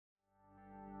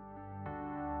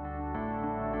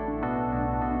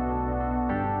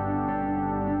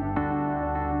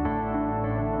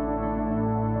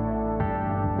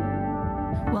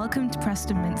Welcome to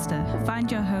Preston Minster.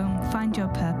 Find your home, find your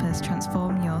purpose,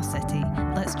 transform your city.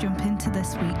 Let's jump into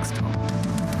this week's talk.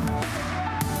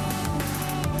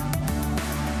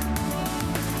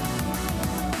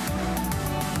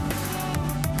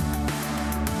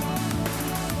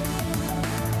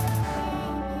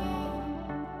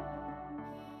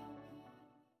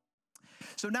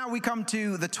 So now we come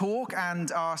to the talk,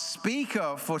 and our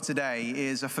speaker for today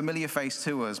is a familiar face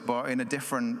to us, but in a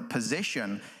different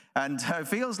position. And it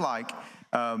feels like,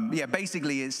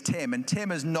 basically it's Tim, and Tim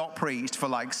has not preached for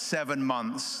like 7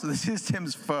 months. This is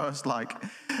Tim's first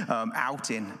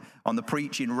outing on the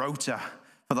preaching rota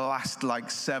for the last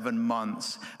 7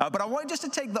 months. But I want just to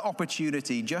take the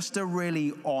opportunity just to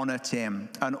really honor Tim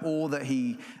and all that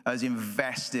he has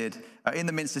invested in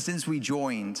the Minster since we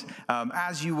joined.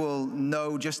 As you will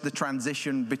know, just the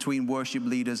transition between worship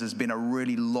leaders has been a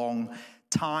really long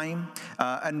time.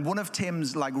 And one of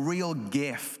Tim's real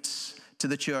gifts to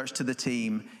the church, to the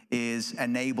team, is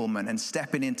enablement and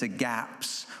stepping into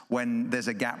gaps when there's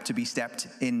a gap to be stepped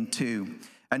into.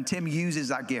 And Tim uses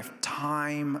that gift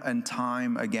time and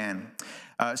time again.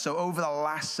 So over the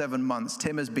last 7 months,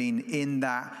 Tim has been in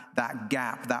that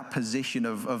gap, that position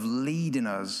of leading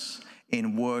us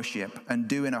in worship and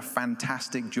doing a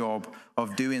fantastic job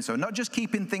of doing so. Not just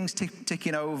keeping things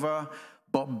ticking over,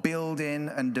 but building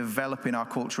and developing our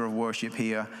culture of worship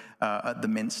here at the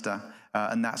Minster.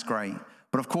 And that's great.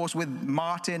 But of course, with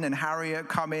Martin and Harriet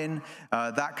coming,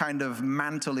 that kind of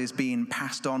mantle is being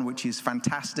passed on, which is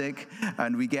fantastic.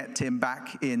 And we get Tim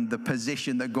back in the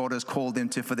position that God has called him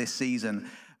to for this season,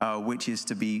 which is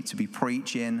to be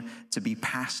preaching, to be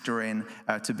pastoring,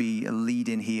 to be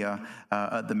leading here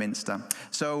at the Minster.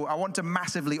 So I want to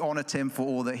massively honor Tim for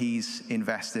all that he's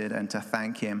invested and to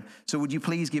thank him. So would you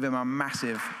please give him a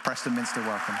massive Preston Minster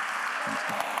welcome? Thanks,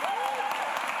 Tim.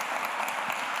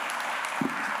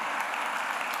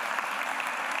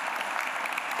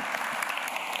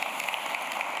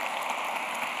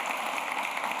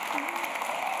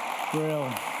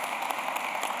 Real.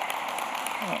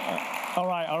 All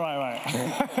right.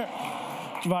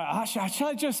 Right, shall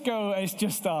I just go? It's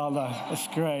just, it's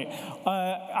great.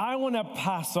 I want to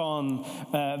pass on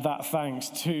that thanks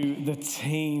to the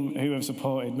team who have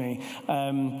supported me.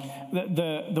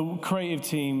 The creative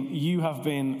team, you have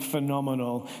been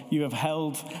phenomenal. You have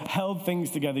held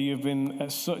things together. You've been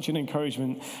such an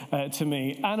encouragement to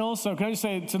me. And also, can I just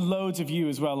say to loads of you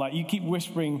as well, you keep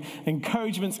whispering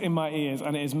encouragements in my ears,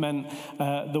 and it has meant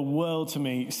the world to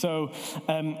me. So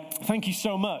thank you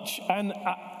so much. And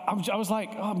I was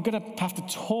like, I'm going to have to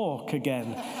talk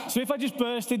again. So if I just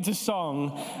burst into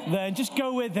song, then just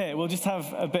go with it. We'll just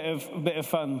have a bit of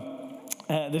fun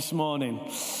this morning.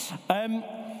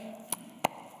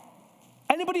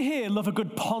 Anybody here love a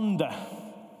good ponder?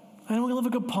 Anyone love a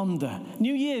good ponder?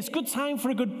 New Year's, good time for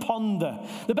a good ponder.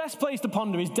 The best place to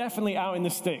ponder is definitely out in the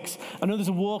sticks. I know there's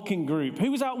a walking group. Who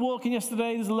was out walking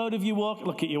yesterday? There's a load of you walking.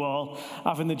 Look at you all,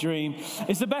 having the dream.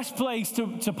 It's the best place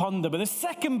to ponder. But the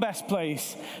second best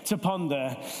place to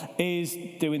ponder is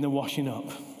doing the washing up,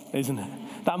 isn't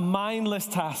it? That mindless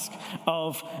task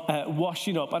of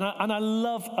washing up. And I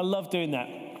love doing that.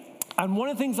 And one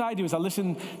of the things I do is I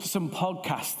listen to some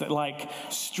podcasts that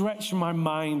stretch my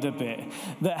mind a bit,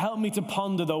 that help me to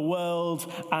ponder the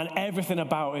world and everything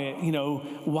about it,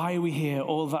 why are we here,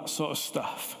 all that sort of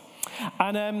stuff.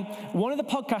 And one of the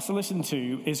podcasts I listen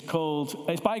to it's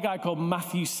by a guy called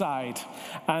Matthew Side.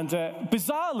 And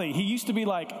bizarrely, he used to be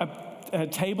a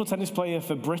table tennis player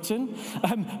for Britain,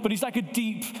 but he's a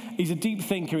deep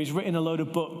thinker. He's written a load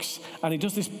of books, and he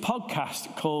does this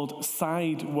podcast called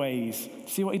Sideways.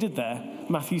 See what he did there?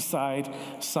 Matthew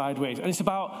Sideways. And it's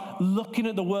about looking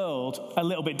at the world a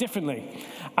little bit differently.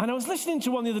 And I was listening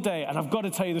to one the other day, and I've got to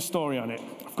tell you the story on it.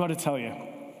 I've got to tell you.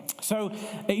 So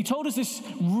he told us this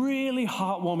really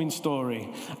heartwarming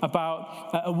story about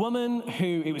a woman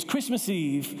who, it was Christmas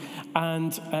Eve,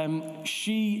 and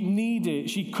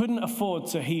she couldn't afford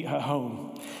to heat her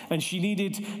home. And she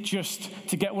needed just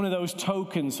to get one of those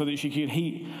tokens so that she could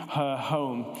heat her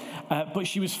home. But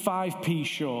she was 5p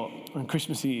short on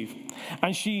Christmas Eve.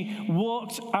 And she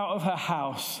walked out of her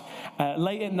house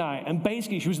late at night, and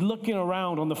basically she was looking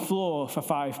around on the floor for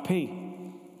 5p.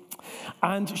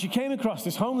 And she came across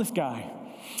this homeless guy,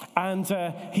 and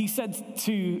he said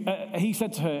to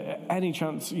her, any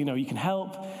chance, you can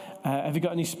help? Have you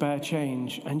got any spare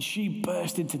change? And she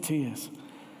burst into tears.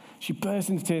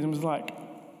 And was like,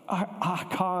 I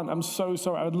can't, I'm so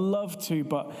sorry, I would love to,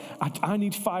 but I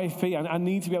need 5p. I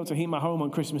need to be able to heat my home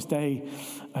on Christmas Day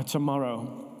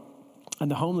tomorrow. And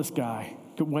the homeless guy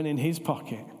went in his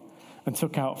pocket and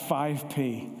took out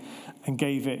 5p and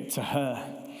gave it to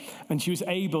her. And she was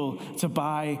able to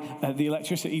buy the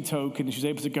electricity token. She was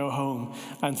able to go home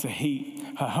and to heat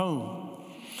her home.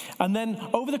 And then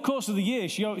over the course of the year,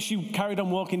 she carried on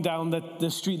walking down the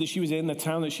street that she was in, the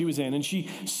town that she was in, and she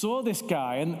saw this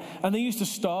guy, and they used to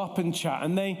stop and chat,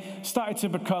 and they started to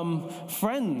become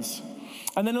friends.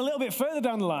 And then a little bit further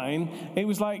down the line, it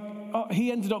was like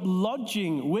he ended up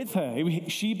lodging with her.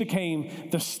 She became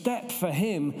the step for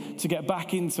him to get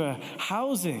back into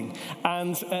housing.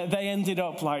 And they ended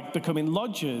up like becoming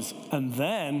lodgers. And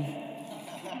then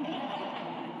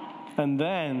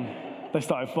they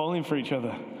started falling for each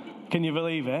other. Can you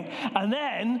believe it? And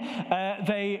then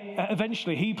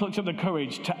eventually he plucked up the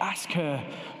courage to ask her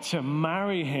to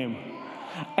marry him.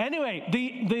 Anyway,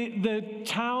 the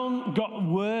town got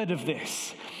word of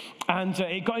this, and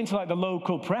it got into like the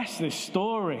local press, this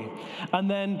story. And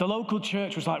then the local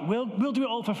church was like, we'll do it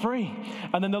all for free.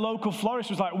 And then the local florist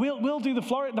was like, we'll do the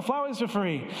flowers for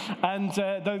free. And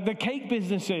the cake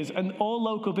businesses and all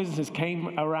local businesses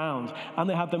came around, and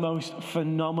they had the most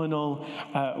phenomenal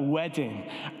wedding.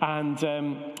 And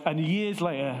years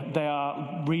later, they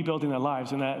are rebuilding their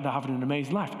lives, and they're having an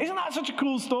amazing life. Isn't that such a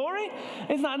cool story?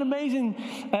 Isn't that an amazing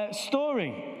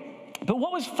story? But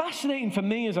what was fascinating for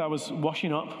me as I was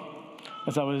washing up,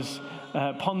 as I was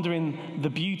pondering the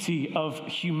beauty of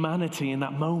humanity in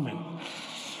that moment,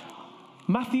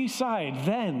 Matthew sighed.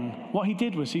 Then what he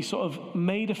did was he sort of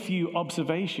made a few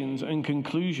observations and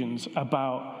conclusions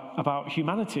about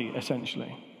humanity,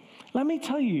 essentially. Let me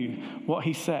tell you what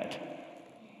he said.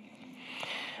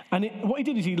 And what he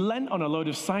did is he lent on a load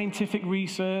of scientific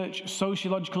research,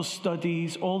 sociological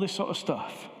studies, all this sort of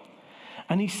stuff.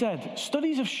 And he said,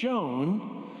 studies have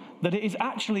shown that it is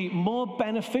actually more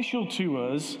beneficial to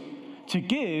us to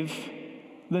give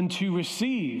than to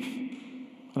receive.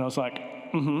 And I was like,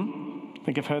 I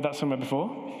think I've heard that somewhere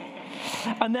before.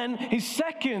 And then his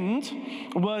second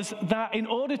was that in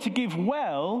order to give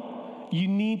well, you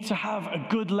need to have a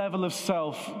good level of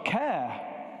self-care.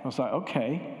 I was like,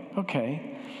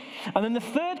 okay. And then the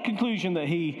third conclusion that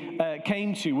he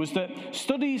came to was that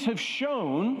studies have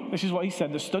shown, this is what he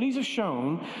said, that studies have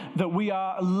shown that we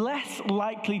are less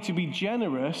likely to be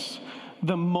generous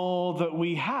the more that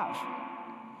we have.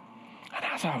 And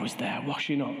as I was there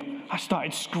washing up, I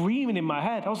started screaming in my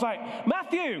head. I was like,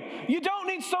 Matthew, you don't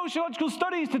need sociological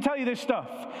studies to tell you this stuff.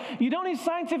 You don't need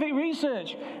scientific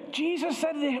research. Jesus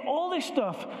said all this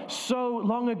stuff so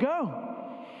long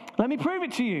ago. Let me prove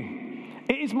it to you.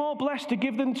 It is more blessed to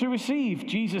give than to receive,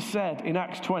 Jesus said in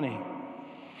Acts 20.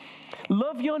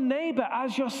 Love your neighbor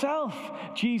as yourself,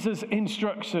 Jesus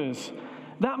instructs us.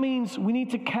 That means we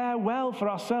need to care well for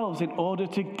ourselves in order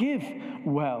to give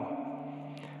well.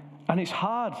 And it's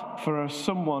hard for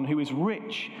someone who is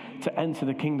rich to enter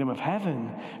the kingdom of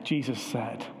heaven, Jesus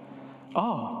said.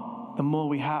 The more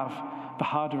we have, the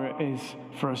harder it is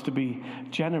for us to be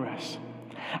generous.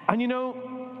 And you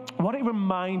know, what it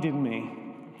reminded me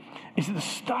is that the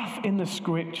stuff in the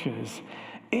scriptures,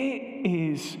 it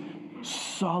is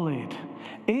solid.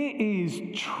 It is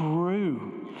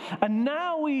true. And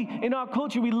now in our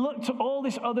culture, we look to all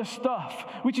this other stuff,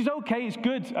 which is okay, it's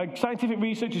good. Scientific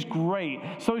research is great.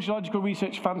 Sociological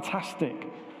research, fantastic.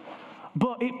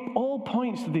 But it all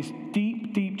points to this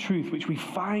deep, deep truth, which we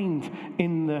find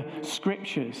in the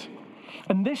scriptures.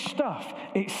 And this stuff,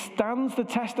 it stands the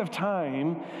test of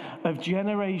time of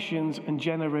generations and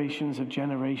generations of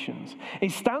generations.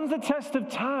 It stands the test of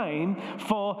time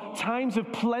for times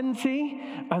of plenty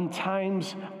and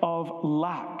times of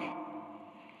lack.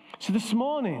 So this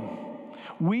morning,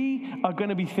 we are going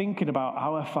to be thinking about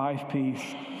our 5 Ps.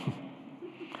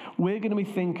 We're going to be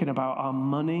thinking about our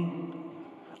money,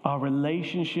 our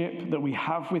relationship that we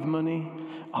have with money,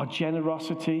 our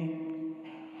generosity.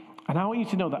 And I want you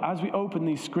to know that as we open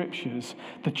these scriptures,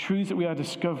 the truths that we are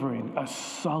discovering are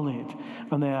solid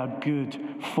and they are good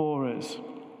for us.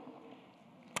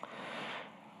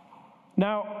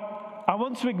 Now, I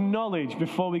want to acknowledge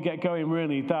before we get going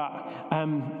really that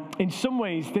in some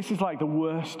ways this is like the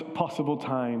worst possible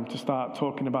time to start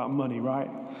talking about money, right?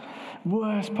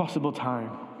 Worst possible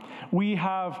time. We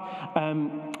have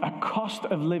a cost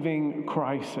of living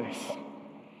crisis.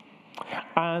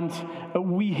 And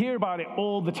we hear about it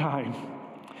all the time.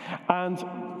 And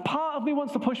part of me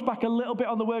wants to push back a little bit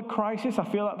on the word crisis. I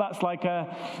feel like that's like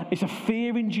it's a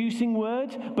fear-inducing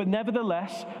word, but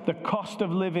nevertheless, the cost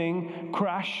of living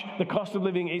crash, the cost of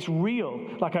living, it's real.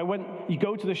 Like you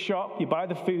go to the shop, you buy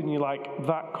the food, and you're like,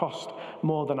 that cost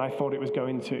more than I thought it was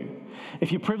going to.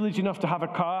 If you're privileged enough to have a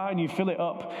car and you fill it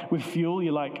up with fuel,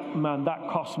 you're like, man, that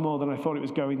costs more than I thought it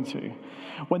was going to.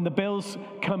 When the bills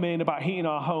come in about heating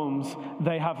our homes,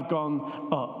 they have gone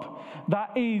up.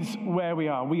 That is where we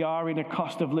are. we are in a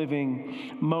cost of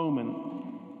living moment.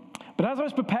 But as I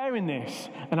was preparing this,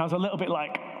 and I was a little bit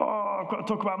like, oh, I've got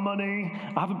to talk about money.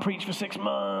 I haven't preached for 6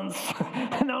 months.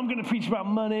 And now I'm going to preach about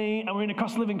money. And we're in a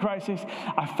cost of living crisis.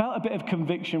 I felt a bit of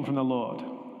conviction from the Lord.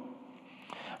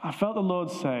 I felt the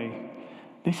Lord say,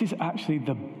 this is actually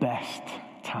the best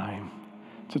time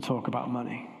to talk about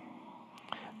money.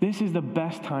 This is the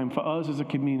best time for us as a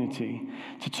community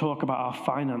to talk about our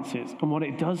finances and what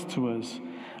it does to us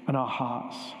and our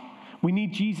hearts. We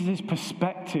need Jesus'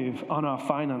 perspective on our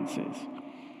finances.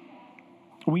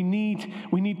 We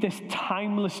need this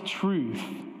timeless truth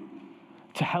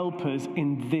to help us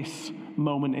in this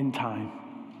moment in time.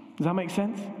 Does that make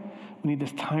sense? We need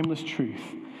this timeless truth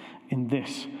in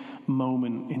this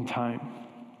moment in time.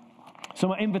 So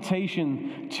my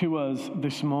invitation to us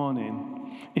this morning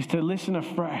is to listen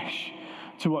afresh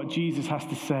to what Jesus has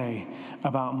to say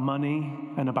about money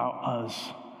and about us,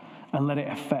 and let it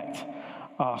affect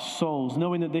our souls,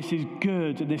 knowing that this is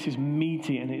good, this is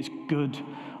meaty, and it's good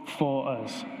for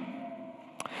us.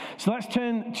 So let's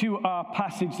turn to our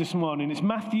passage this morning. It's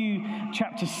Matthew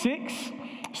chapter 6,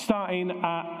 starting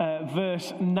at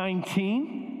verse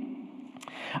 19.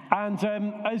 And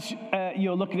as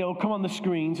you're looking, it'll come on the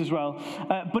screens as well.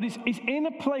 But it's in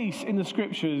a place in the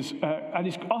scriptures, and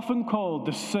it's often called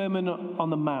the Sermon on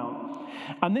the Mount.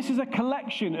 And this is a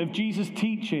collection of Jesus'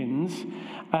 teachings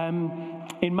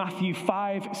in Matthew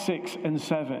 5, 6, and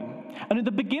 7. And at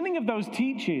the beginning of those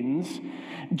teachings,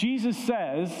 Jesus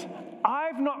says,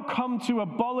 I've not come to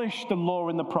abolish the law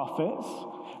and the prophets.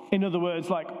 In other words,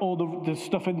 like all the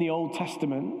stuff in the Old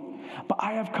Testament, but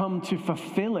I have come to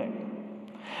fulfill it.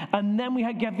 And then we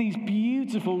get these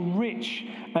beautiful, rich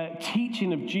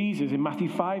teaching of Jesus in Matthew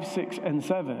 5, 6, and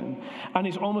 7. And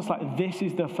it's almost like this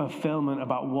is the fulfillment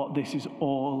about what this is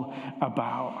all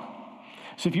about.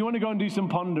 So if you want to go and do some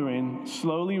pondering,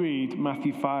 slowly read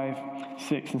Matthew 5,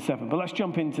 6, and 7. But let's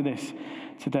jump into this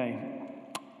today.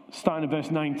 Starting at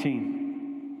verse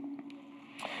 19.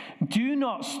 Do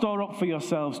not store up for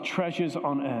yourselves treasures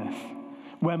on earth,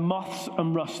 where moths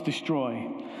and rust destroy,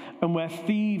 and where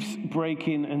thieves break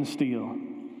in and steal.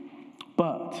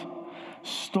 But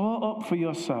store up for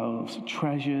yourselves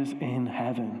treasures in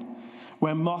heaven,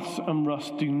 where moths and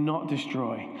rust do not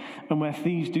destroy, and where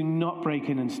thieves do not break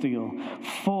in and steal.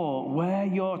 For where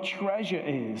your treasure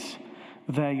is,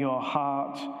 there your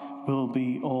heart will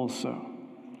be also.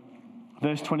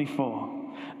 Verse 24.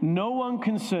 No one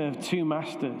can serve two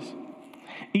masters.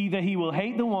 Either he will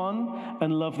hate the one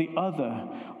and love the other,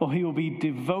 or he will be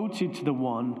devoted to the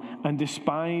one and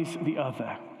despise the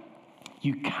other.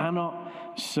 You cannot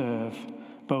serve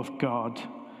both God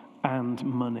and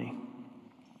money.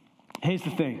 Here's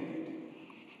the thing.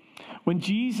 When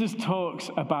Jesus talks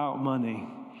about money,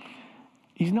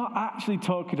 he's not actually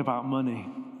talking about money.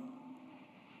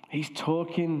 He's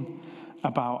talking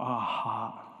about our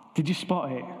heart. Did you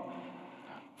spot it?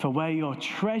 For where your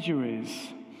treasure is,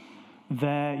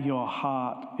 there your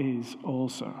heart is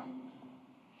also.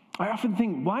 I often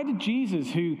think, why did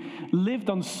Jesus, who lived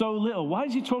on so little, why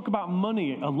does he talk about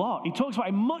money a lot? He talks about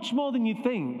it much more than you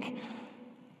think,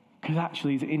 because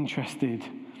actually he's interested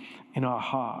in our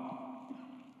heart.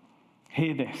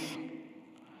 Hear this.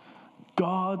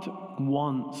 God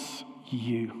wants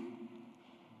you.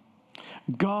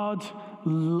 God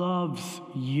loves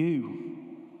you.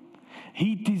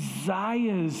 He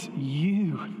desires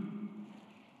you.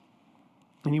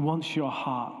 And he wants your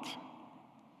heart.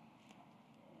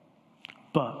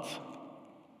 But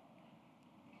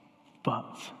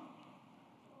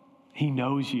he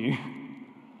knows you,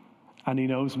 and he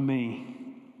knows me,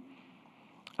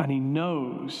 and he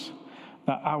knows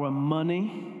that our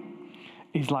money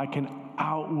is like an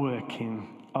outworking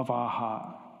of our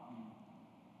heart.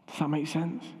 Does that make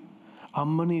sense? Our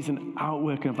money is an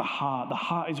outworking of the heart. The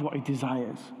heart is what he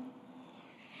desires.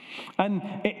 And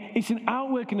it's an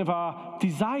outworking of our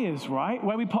desires, right?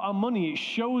 Where we put our money, it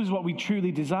shows what we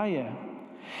truly desire.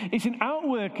 It's an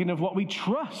outworking of what we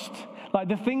trust. Like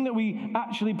the thing that we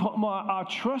actually put our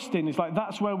trust in is like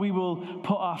that's where we will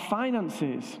put our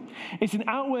finances. It's an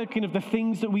outworking of the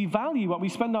things that we value. What we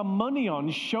spend our money on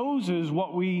shows us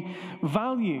what we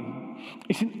value.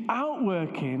 It's an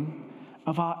outworking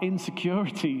of our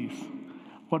insecurities.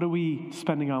 What are we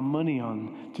spending our money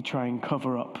on to try and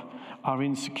cover up our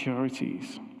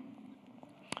insecurities?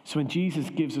 So when Jesus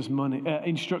gives us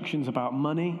instructions about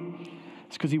money,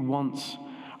 it's because he wants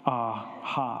our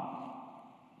heart.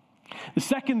 The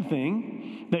second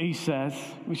thing that he says,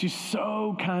 which is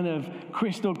so kind of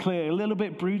crystal clear, a little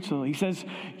bit brutal, he says,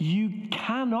 you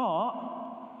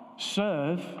cannot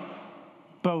serve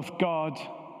both God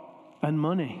and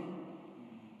money.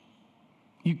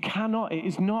 You cannot. It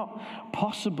is not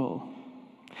possible.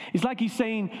 It's like he's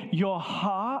saying your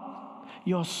heart,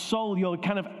 your soul, your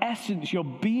kind of essence, your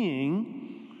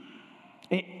being,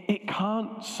 it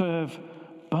can't serve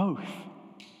both.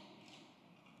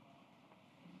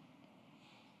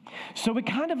 So we're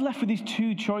kind of left with these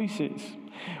two choices.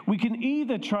 We can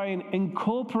either try and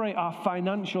incorporate our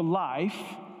financial life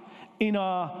in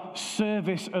our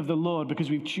service of the Lord because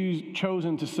we've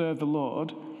chosen to serve the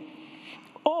Lord,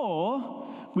 or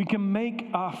we can make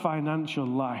our financial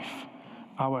life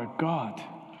our God.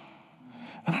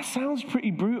 And that sounds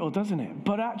pretty brutal, doesn't it?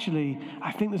 But actually,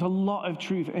 I think there's a lot of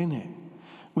truth in it.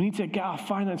 We need to get our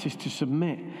finances to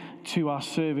submit to our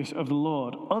service of the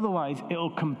Lord. Otherwise,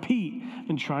 it'll compete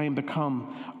and try and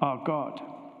become our God.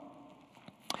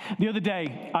 The other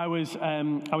day, I was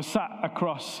sat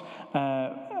across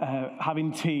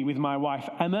having tea with my wife,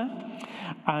 Emma.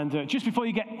 And just before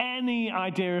you get any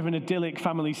idea of an idyllic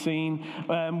family scene,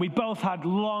 we both had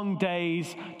long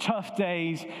days, tough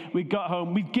days. We got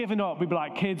home, we'd given up. We'd be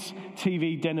like, kids,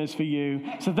 TV dinners for you.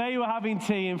 So they were having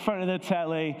tea in front of the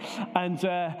telly. And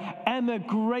Emma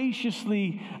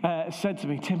graciously said to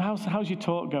me, Tim, how's your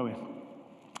talk going?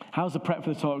 How's the prep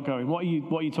for the talk going? What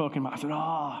are you talking about? I said,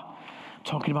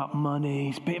 talking about money.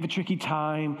 It's a bit of a tricky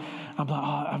time. I'm like,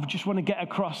 I just want to get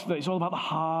across that it's all about the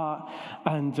heart.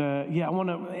 And I want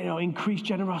to, increase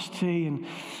generosity and,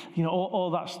 all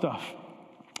that stuff.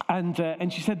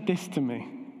 And she said this to me.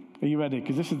 Are you ready?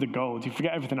 Because this is the gold. You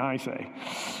forget everything I say.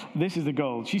 This is the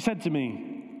gold. She said to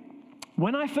me,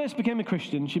 when I first became a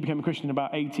Christian, she became a Christian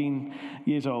about 18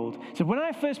 years old. So when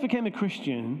I first became a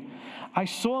Christian, I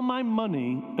saw my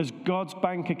money as God's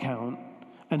bank account,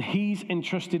 and he's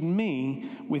entrusted me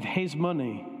with his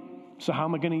money. So how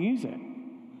am I going to use it?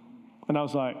 And I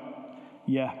was like,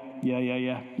 yeah,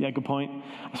 good point.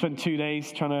 I spent 2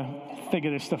 days trying to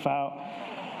figure this stuff out.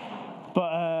 But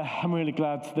I'm really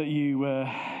glad that you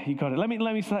got it. Let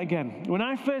me say that again. When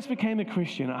I first became a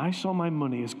Christian, I saw my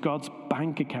money as God's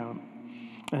bank account.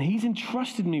 And he's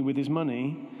entrusted me with his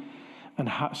money. And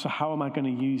so how am I going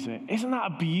to use it? Isn't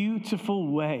that a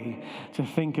beautiful way to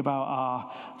think about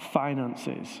our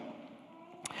finances?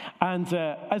 And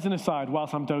as an aside,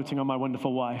 whilst I'm doting on my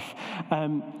wonderful wife,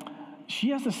 she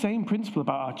has the same principle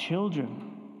about our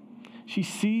children. She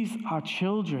sees our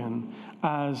children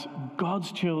as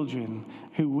God's children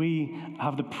who we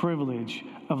have the privilege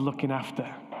of looking after.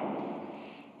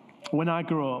 When I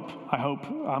grow up, I hope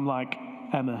I'm like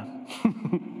Emma.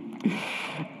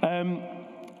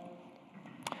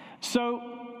 So,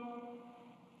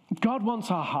 God wants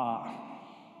our heart.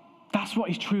 That's what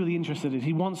he's truly interested in.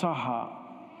 He wants our heart.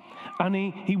 And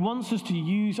he wants us to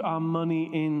use our money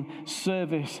in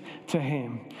service to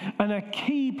him. And a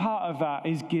key part of that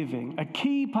is giving. A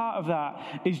key part of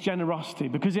that is generosity,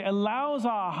 because it allows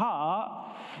our heart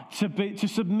to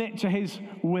submit to his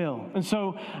will. And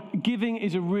so giving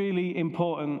is a really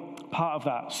important part of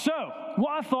that. So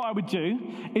what I thought I would do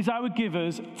is I would give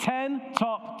us 10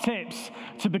 top tips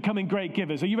to becoming great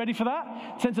givers. Are you ready for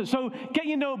that? 10 tips. So get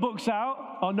your notebooks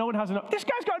out. Oh, no one has a notebook. This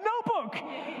guy's got a notebook.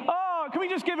 Oh, can we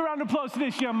just give a round of applause to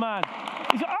this young man?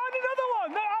 He's like, another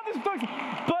one.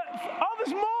 But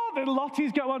there's more that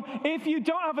Lottie's got one. If you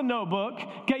don't have a notebook,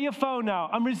 get your phone out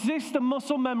and resist the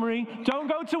muscle memory. Don't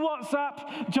go to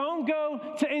WhatsApp. Don't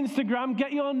go to Instagram.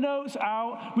 Get your notes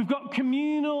out. We've got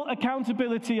communal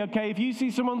accountability, okay? If you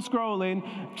see someone scrolling,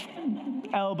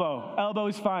 elbow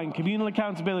is fine. Communal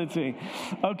accountability.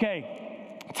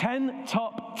 Okay, 10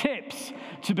 top tips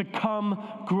to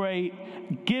become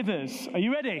great givers. Are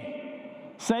you ready?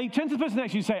 Turn to the person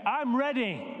next to you and say, I'm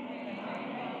ready.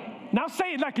 Now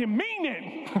say it like you mean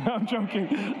it. I'm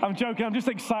joking. I'm just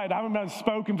excited. I haven't been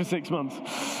spoken for 6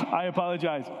 months. I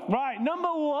apologize. Right, number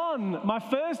one, my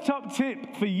first top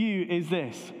tip for you is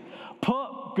this.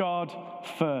 Put God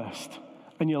first.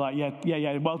 And you're like,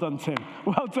 yeah, well done, Tim.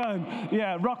 Well done.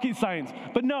 Yeah, rocket science.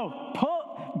 But no,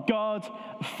 put God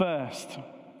first.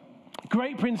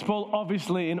 Great principle,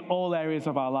 obviously, in all areas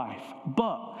of our life.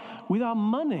 But with our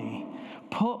money,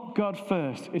 put God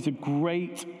first is a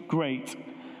great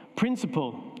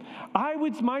principle.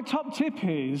 My top tip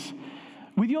is,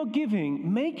 with your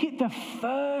giving, make it the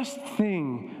first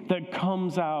thing that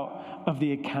comes out of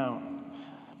the account.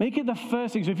 Make it the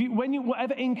first thing. So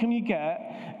whatever income you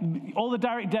get, all the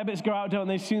direct debits go out, don't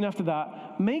they, soon after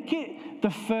that. Make it the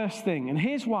first thing. And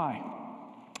here's why.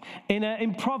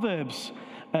 In Proverbs,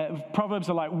 Proverbs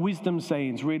are like wisdom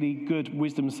sayings, really good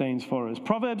wisdom sayings for us.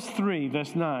 Proverbs 3,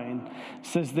 verse 9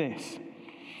 says this.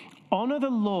 Honor the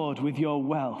Lord with your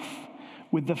wealth,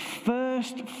 with the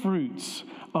first fruits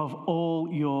of all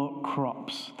your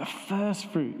crops. The first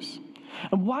fruits.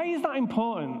 And why is that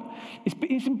important?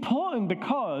 It's important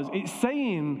because it's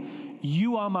saying,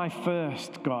 you are my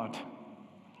first, God.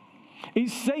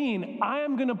 It's saying, I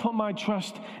am going to put my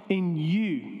trust in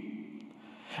you.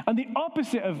 And the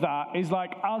opposite of that is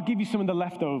like, I'll give you some of the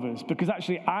leftovers because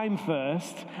actually I'm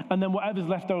first, and then whatever's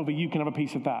left over, you can have a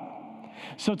piece of that.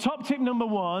 So top tip number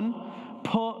 1,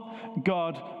 put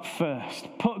God first.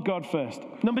 Put God first.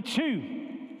 Number 2,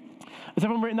 has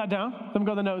everyone written that down? Everyone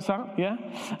got the notes out? Yeah?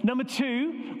 Number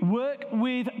 2, work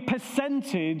with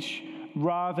percentage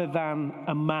rather than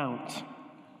amount.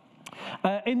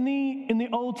 In the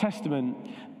Old Testament,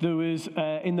 there was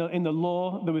in the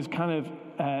law there was kind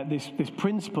of this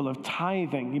principle of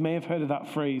tithing. You may have heard of that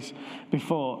phrase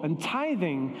before. And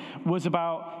tithing was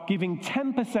about giving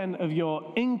 10% of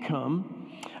your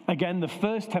income, again the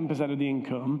first 10% of the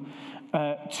income,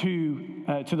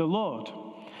 to the Lord.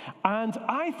 And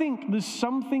I think there's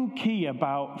something key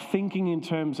about thinking in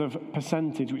terms of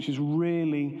percentage, which is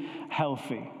really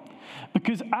healthy.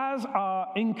 Because as our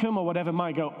income or whatever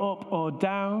might go up or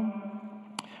down,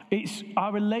 it's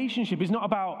our relationship is not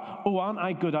about, oh, aren't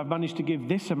I good? I've managed to give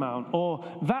this amount. Or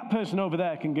that person over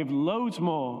there can give loads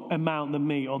more amount than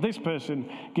me. Or this person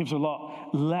gives a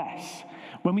lot less.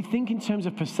 When we think in terms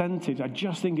of percentage, I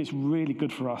just think it's really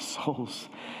good for our souls.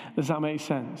 Does that make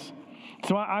sense?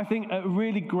 So I think a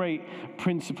really great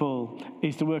principle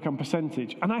is to work on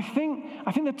percentage. And I think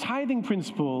the tithing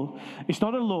principle, it's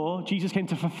not a law. Jesus came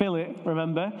to fulfill it,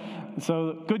 remember?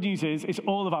 So good news is, it's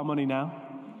all of our money now.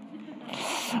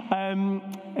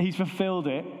 He's fulfilled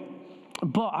it.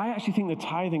 But I actually think the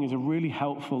tithing is a really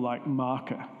helpful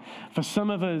marker. For some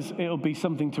of us, it'll be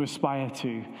something to aspire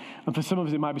to. And for some of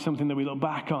us, it might be something that we look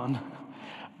back on.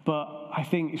 But I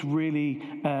think it's really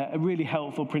a really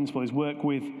helpful principle is work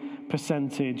with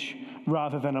percentage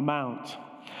rather than amount.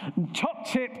 Top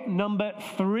tip number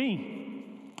 3,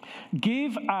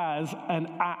 give as an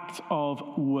act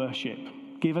of worship.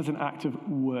 Give as an act of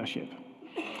worship.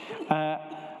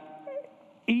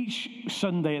 Each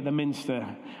Sunday at the Minster,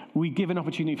 we give an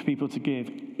opportunity for people to give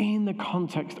in the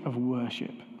context of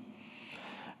worship.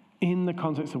 In the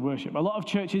context of worship. A lot of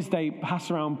churches, they pass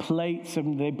around plates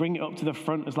and they bring it up to the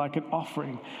front as like an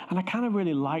offering. And I kind of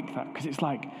really like that because it's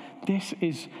like, this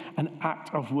is an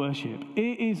act of worship.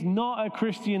 It is not a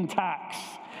Christian tax,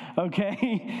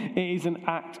 okay? It is an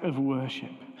act of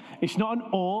worship. It's not an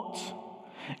ought.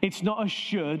 It's not a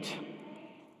should.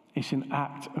 It's an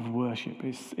act of worship.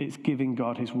 It's giving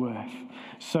God his worth.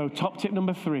 So top tip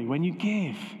number 3, when you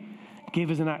give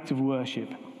as an act of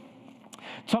worship.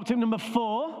 Top tip number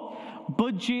 4,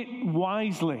 budget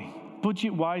wisely.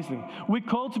 Budget wisely. We're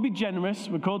called to be generous.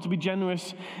 We're called to be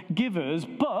generous givers,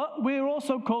 but we're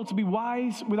also called to be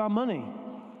wise with our money.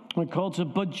 We're called to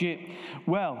budget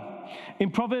well.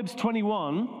 In Proverbs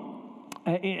 21,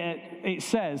 it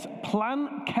says,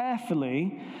 plan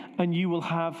carefully and you will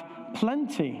have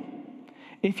plenty.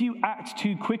 If you act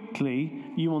too quickly,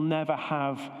 you will never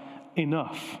have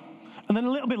enough. And then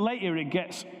a little bit later, it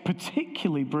gets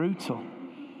particularly brutal.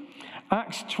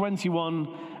 Acts 21,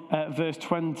 verse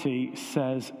 20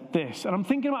 says this. And I'm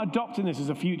thinking about adopting this as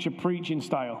a future preaching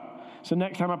style. So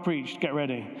next time I preach, get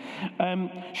ready.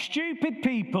 Stupid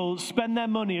people spend their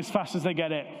money as fast as they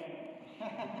get it.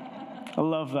 I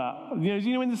love that. You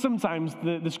know when sometimes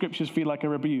the scriptures feel like a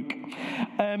rebuke.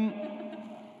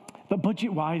 But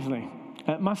budget wisely.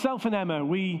 Myself and Emma,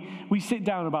 we sit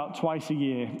down about twice a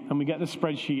year and we get the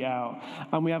spreadsheet out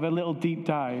and we have a little deep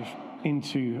dive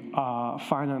into our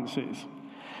finances.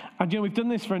 And we've done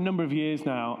this for a number of years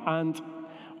now, and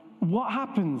what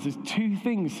happens is 2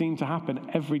 things seem to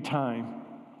happen every time.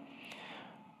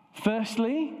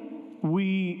 Firstly,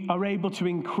 we are able to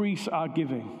increase our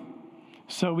giving.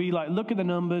 So we look at the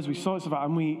numbers, we sort stuff out,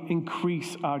 and we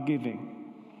increase our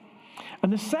giving.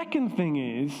 And the second thing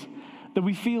is that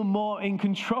we feel more in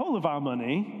control of our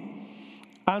money,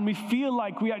 and we feel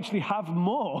like we actually have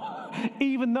more,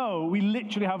 even though we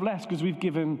literally have less because we've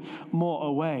given more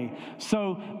away.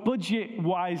 So budget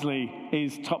wisely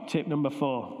is top tip number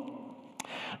 4.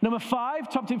 Number 5,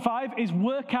 top tip 5, is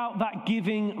work out that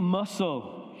giving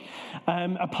muscle.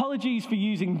 Apologies for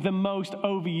using the most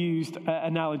overused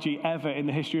analogy ever in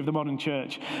the history of the modern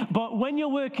church. But when you're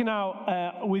working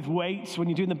out with weights, when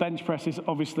you're doing the bench presses,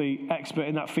 obviously expert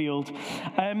in that field.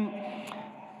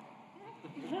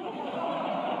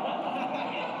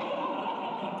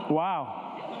 Wow.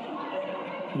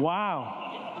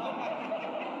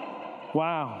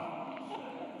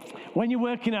 When you're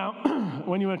working out,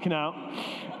 when you're working out,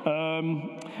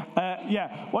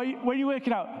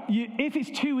 if it's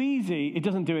too easy, it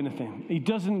doesn't do anything. It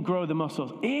doesn't grow the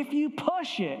muscles. If you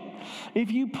push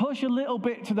a little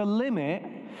bit to the limit,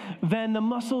 then the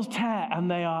muscles tear and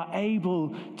they are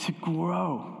able to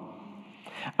grow.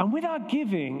 And with our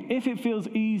giving, if it feels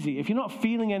easy, if you're not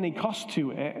feeling any cost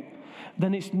to it,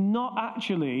 then it's not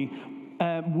actually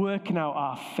working out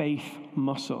our faith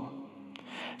muscle.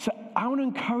 So I want to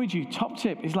encourage you, top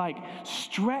tip is like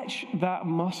stretch that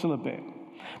muscle a bit.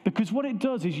 Because what it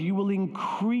does is you will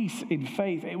increase in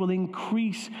faith. It will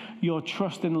increase your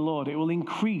trust in the Lord. It will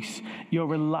increase your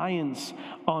reliance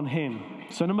on him.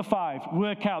 So number 5,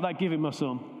 work out that giving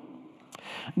muscle.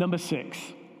 Number six.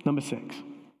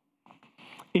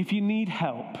 If you need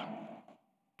help,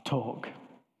 talk.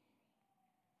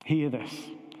 Hear this.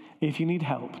 If you need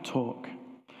help, talk.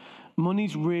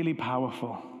 Money's really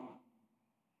powerful.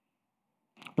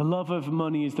 The love of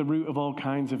money is the root of all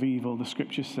kinds of evil, the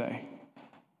scriptures say.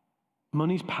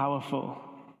 Money's powerful.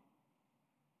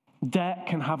 Debt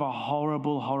can have a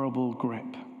horrible, horrible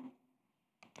grip.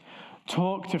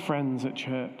 Talk to friends at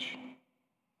church.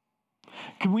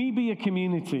 Can we be a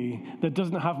community that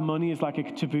doesn't have money as like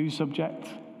a taboo subject?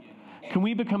 Can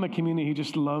we become a community who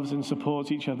just loves and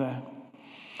supports each other?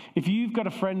 If you've got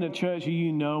a friend at church who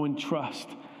you know and trust,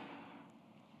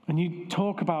 and you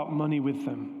talk about money with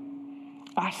them,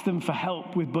 ask them for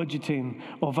help with budgeting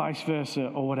or vice versa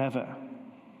or whatever.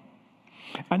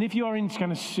 And if you are in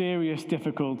kind of serious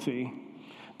difficulty,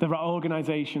 there are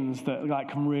organizations that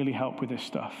can really help with this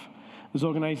stuff. There's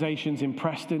organizations in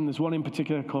Preston. There's one in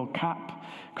particular called CAP,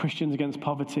 Christians Against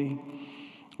Poverty.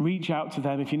 Reach out to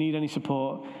them. If you need any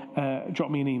support, drop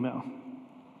me an email.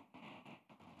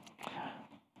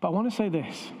 But I want to say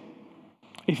this.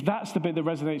 If that's the bit that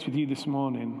resonates with you this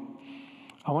morning,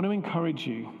 I want to encourage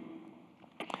you.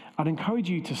 I'd encourage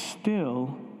you to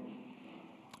still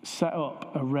set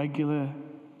up a regular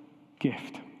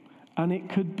gift. And it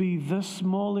could be the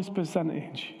smallest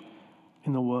percentage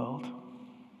in the world.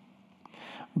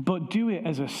 But do it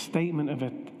as a statement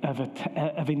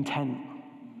of intent.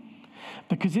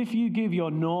 Because if you give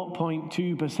your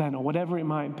 0.2% or whatever it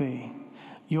might be,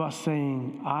 you are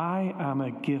saying, I am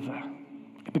a giver.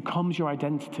 It becomes your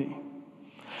identity.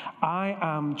 I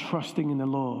am trusting in the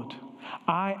Lord.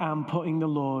 I am putting the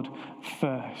Lord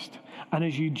first. And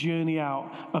as you journey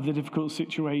out of the difficult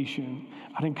situation,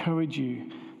 I'd encourage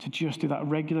you to just do that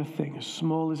regular thing, as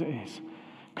small as it is,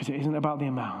 because it isn't about the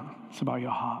amount, it's about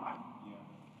your heart.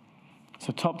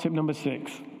 So top tip number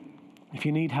 6, if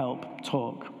you need help,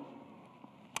 talk.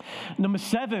 Number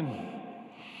 7,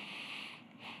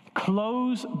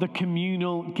 close the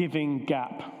communal giving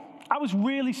gap. I was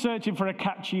really searching for a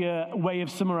catchier way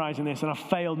of summarizing this, and I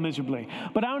failed miserably.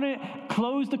 But I want to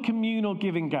close the communal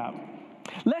giving gap.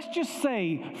 Let's just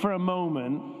say for a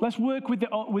moment, let's work with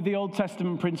the Old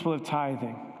Testament principle of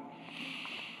tithing.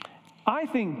 I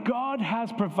think God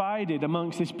has provided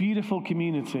amongst this beautiful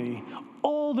community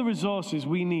all the resources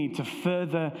we need to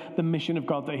further the mission of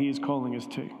God that he is calling us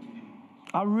to.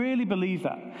 I really believe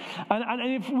that.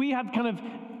 And if we had kind of,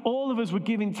 all of us were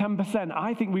giving 10%,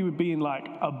 I think we would be in like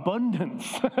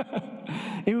abundance.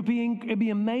 It'd be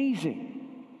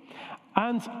amazing.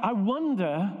 And I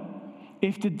wonder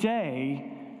if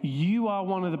today you are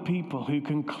one of the people who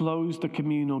can close the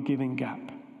communal giving gap.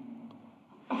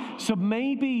 So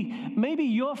maybe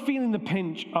you're feeling the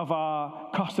pinch of our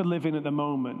cost of living at the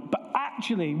moment, but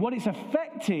actually what it's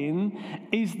affecting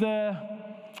is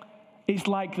it's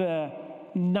like the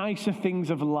nicer things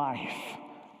of life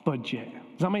budget.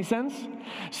 Does that make sense?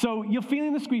 So you're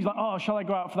feeling the squeeze, like, oh, shall I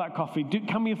go out for that coffee?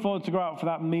 Can we afford to go out for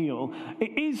that meal?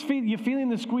 You're feeling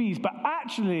the squeeze, but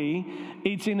actually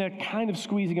it's in a kind of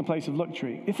squeezing a place of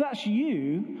luxury. If that's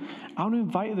you, I want to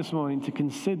invite you this morning to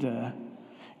consider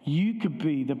you could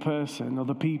be the person or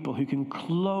the people who can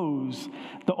close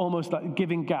the almost like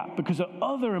giving gap, because there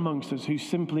are other amongst us who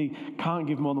simply can't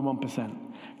give more than 1%,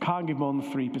 can't give more than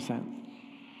 3%.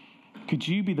 Could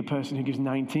you be the person who gives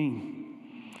 19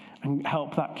 and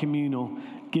help that communal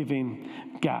giving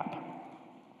gap?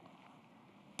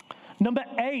 Number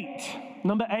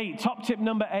eight, top tip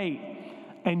number 8,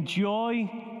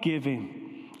 enjoy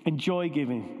giving. Enjoy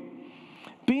giving.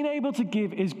 Being able to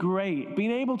give is great.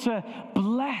 Being able to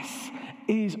bless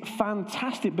is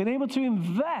fantastic. Being able to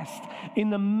invest in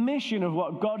the mission of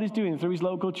what God is doing through his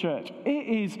local church, it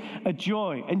is a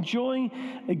joy. Enjoy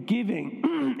giving.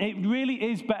 It really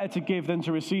is better to give than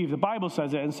to receive. The Bible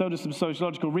says it, and so does some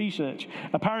sociological research,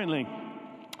 apparently.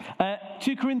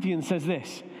 2 Corinthians says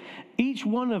this: each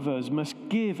one of us must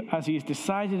give as he has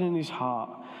decided in his heart,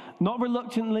 not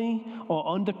reluctantly or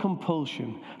under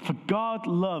compulsion, for God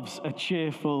loves a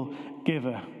cheerful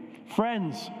giver.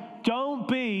 Friends, don't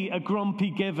be a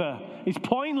grumpy giver. It's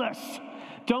pointless.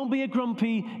 Don't be a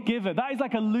grumpy giver. That is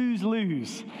like a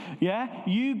lose-lose, yeah?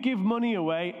 You give money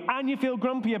away and you feel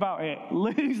grumpy about it.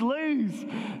 Lose-lose.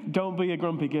 Don't be a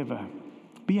grumpy giver.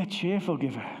 Be a cheerful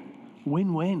giver.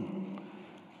 Win-win.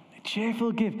 A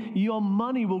cheerful give. Your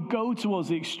money will go towards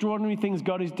the extraordinary things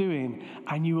God is doing,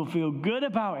 and you will feel good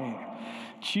about it.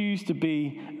 Choose to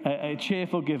be a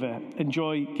cheerful giver.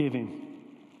 Enjoy giving.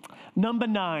 Number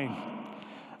 9.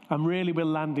 We're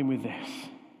landing with this.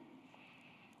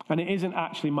 And it isn't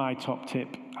actually my top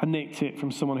tip. I nicked it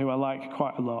from someone who I like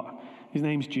quite a lot. His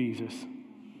name's Jesus.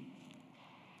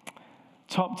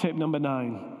 Top tip number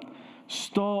 9.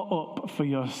 Store up for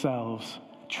yourselves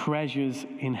treasures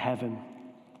in heaven.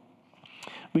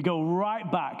 We go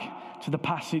right back to the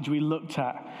passage we looked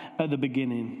at the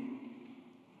beginning.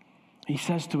 He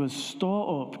says to us,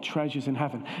 store up treasures in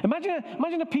heaven.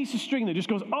 Imagine a piece of string that just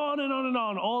goes on and on and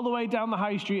on, all the way down the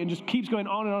high street and just keeps going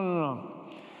on and on and on.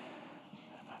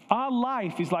 Our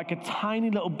life is like a tiny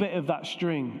little bit of that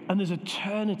string, and there's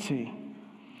eternity.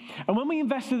 And when we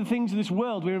invest in the things of this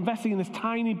world, we're investing in this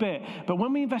tiny bit. But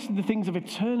when we invest in the things of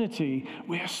eternity,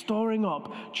 we are storing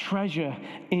up treasure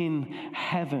in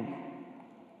heaven.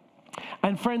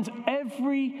 And friends,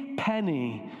 every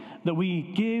penny that we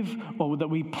give or that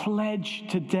we pledge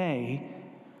today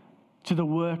to the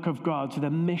work of God, to the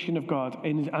mission of God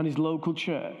and his local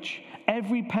church,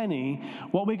 every penny,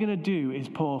 what we're going to do is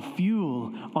pour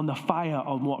fuel on the fire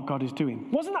on what God is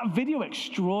doing. Wasn't that video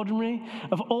extraordinary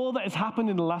of all that has happened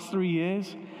in the last 3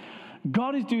 years?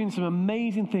 God is doing some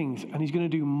amazing things, and he's going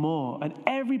to do more. And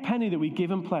every penny that we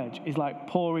give and pledge is like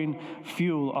pouring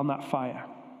fuel on that fire.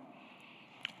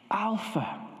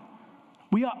 Alpha.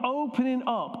 We are opening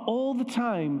up all the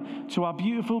time to our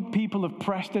beautiful people of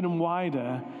Preston and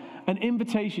wider an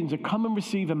invitation to come and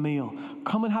receive a meal,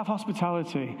 come and have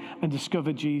hospitality and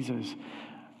discover Jesus.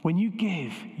 When you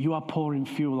give, you are pouring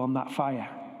fuel on that fire.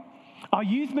 Our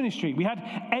youth ministry, we had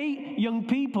 8 young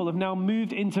people have now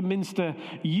moved into Minster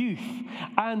Youth.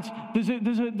 And there's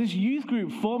this youth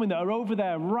group forming that are over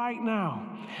there right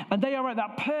now. And they are at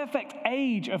that perfect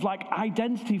age of like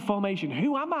identity formation.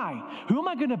 Who am I? Who am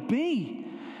I going to be?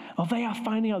 Well, they are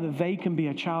finding out that they can be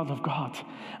a child of God.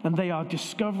 And they are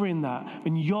discovering that.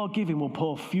 And your giving will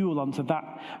pour fuel onto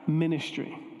that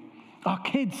ministry. Our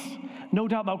kids, no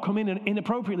doubt they'll come in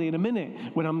inappropriately in a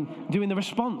minute when I'm doing the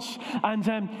response. And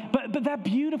but their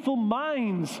beautiful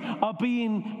minds are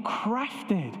being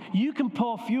crafted. You can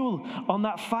pour fuel on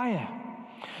that fire.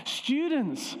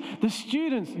 Students,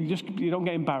 you don't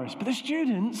get embarrassed, but the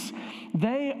students,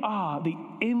 they are the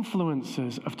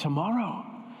influencers of tomorrow.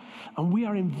 And we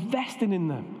are investing in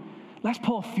them. Let's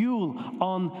pour fuel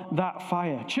on that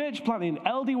fire. Church planting,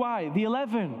 LDY, the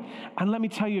 11. And let me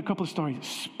tell you a couple of stories.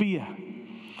 Spear.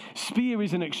 Spear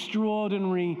is an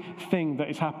extraordinary thing that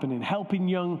is happening, helping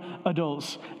young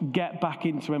adults get back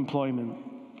into employment.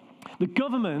 The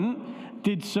government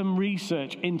did some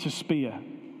research into Spear.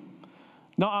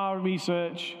 Not our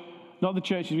research, not the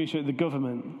church's research, the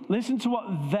government. Listen to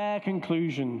what their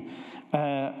conclusion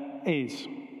is.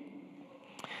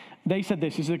 They said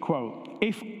this is a quote.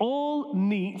 If all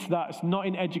NEET, that's not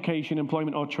in education,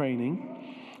 employment, or training,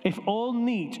 if all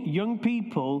NEET young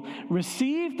people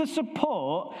receive the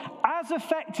support as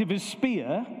effective as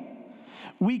Spear,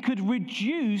 we could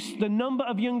reduce the number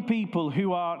of young people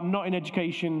who are not in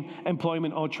education,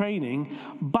 employment, or training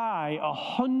by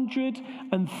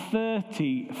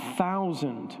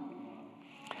 130,000,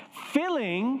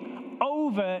 filling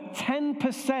over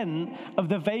 10% of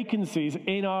the vacancies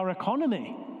in our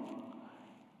economy.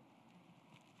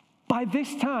 By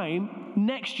this time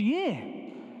next year.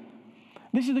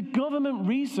 This is the government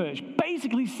research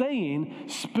basically saying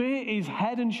Spear is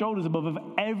head and shoulders above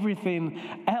everything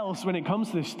else when it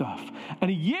comes to this stuff.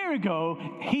 And a year ago,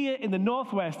 here in the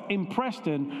Northwest, in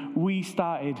Preston, we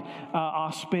started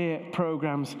our Spear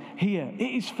programs here.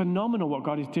 It is phenomenal what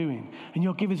God is doing. And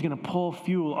your giver is going to pour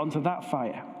fuel onto that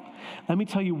fire. Let me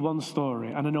tell you one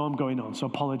story, and I know I'm going on, so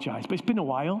apologize, but it's been a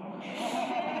while.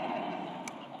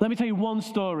 Let me tell you one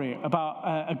story about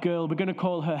a girl. We're going to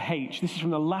call her H. This is from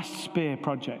the last Spear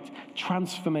project,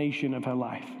 transformation of her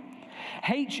life.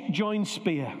 H joined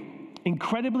Spear,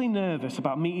 incredibly nervous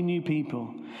about meeting new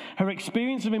people. Her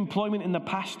experience of employment in the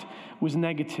past was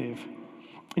negative,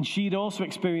 and she'd also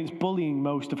experienced bullying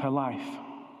most of her life.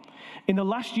 In the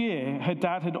last year, her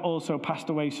dad had also passed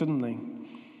away suddenly.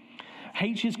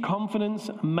 H's confidence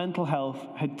and mental health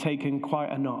had taken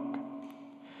quite a knock.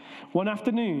 One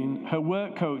afternoon, her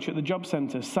work coach at the job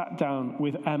centre sat down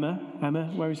with Emma.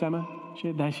 Emma, where is Emma?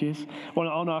 There she is,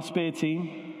 on our Spear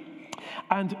team.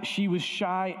 And she was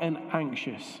shy and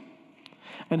anxious.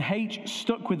 And H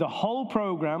stuck with the whole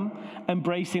program,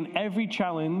 embracing every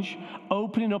challenge,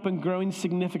 opening up and growing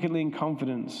significantly in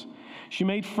confidence. She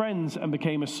made friends and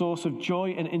became a source of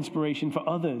joy and inspiration for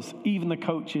others, even the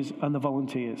coaches and the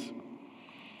volunteers.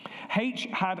 H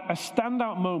had a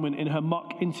standout moment in her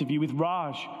mock interview with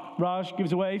Raj. Raj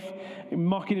gives a wave,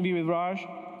 mock interview with Raj.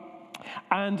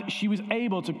 And she was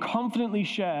able to confidently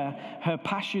share her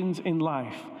passions in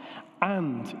life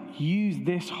and use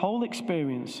this whole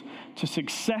experience to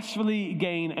successfully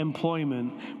gain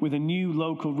employment with a new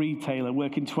local retailer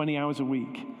working 20 hours a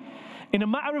week. In a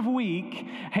matter of weeks,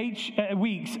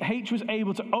 H was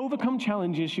able to overcome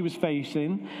challenges she was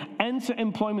facing, enter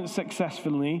employment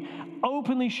successfully,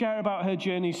 openly share about her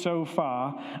journey so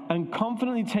far, and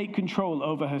confidently take control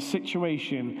over her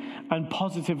situation and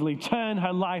positively turn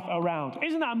her life around.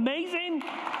 Isn't that amazing?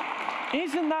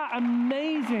 Isn't that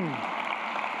amazing?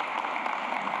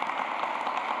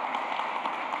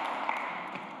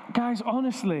 Guys,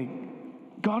 honestly,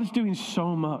 God is doing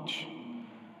so much.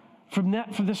 From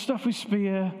the stuff with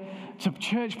Spear to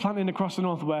church planting across the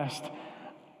Northwest,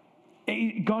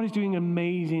 God is doing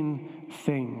amazing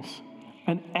things.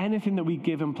 And anything that we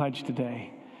give and pledge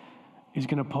today is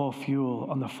going to pour fuel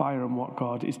on the fire on what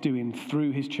God is doing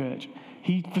through his church.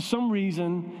 For some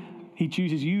reason, he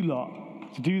chooses you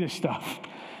lot to do this stuff.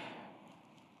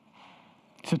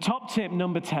 So top tip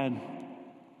number 10,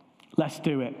 let's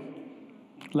do it.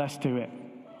 Let's do it.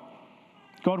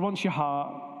 God wants your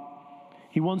heart.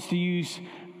 He wants to use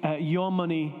your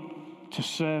money to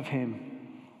serve him.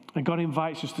 And God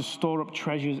invites us to store up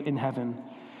treasures in heaven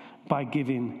by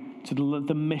giving to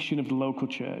the mission of the local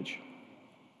church.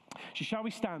 So shall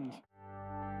we stand?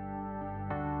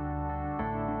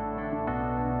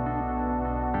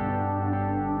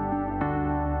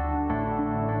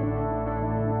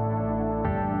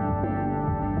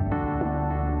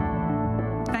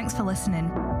 Thanks for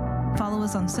listening. Follow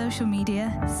us on social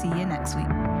media. See you next week.